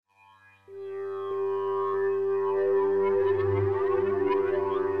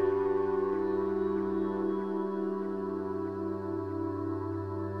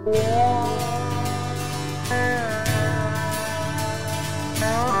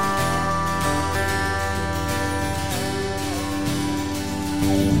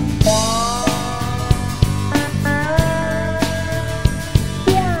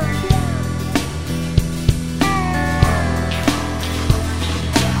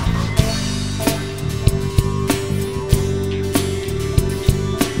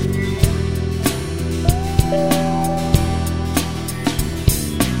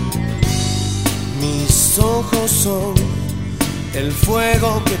Son el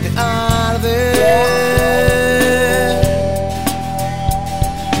fuego que te arde.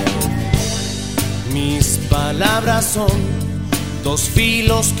 Mis palabras son dos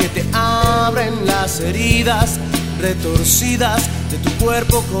filos que te abren las heridas retorcidas de tu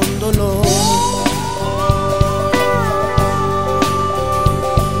cuerpo con dolor.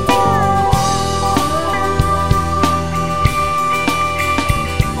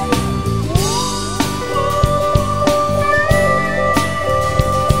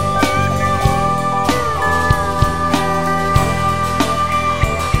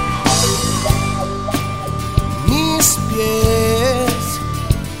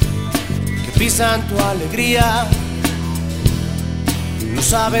 Tu alegría, no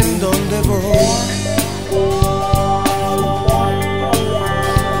saben dónde voy.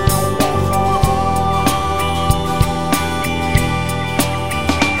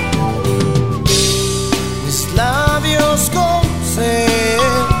 Mis labios con sed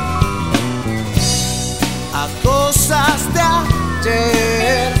a cosas de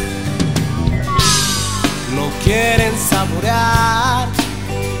ayer no quieren saborear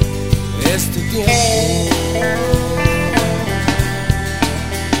este tiempo.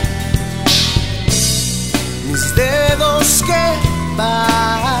 Mis dedos que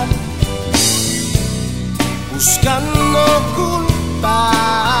van buscando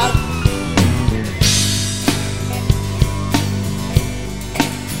culpar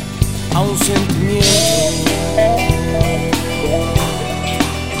a un sentimiento.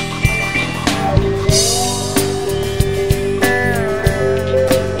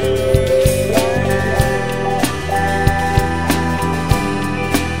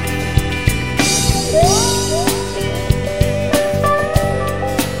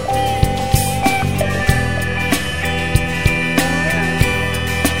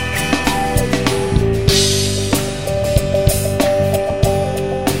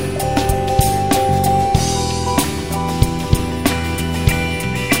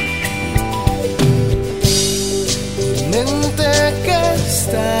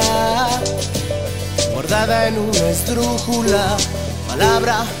 En una esdrújula,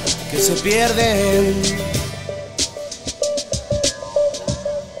 palabra que se pierde.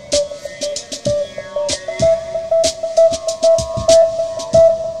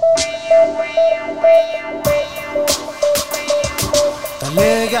 Te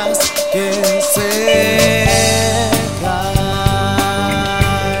alegas que se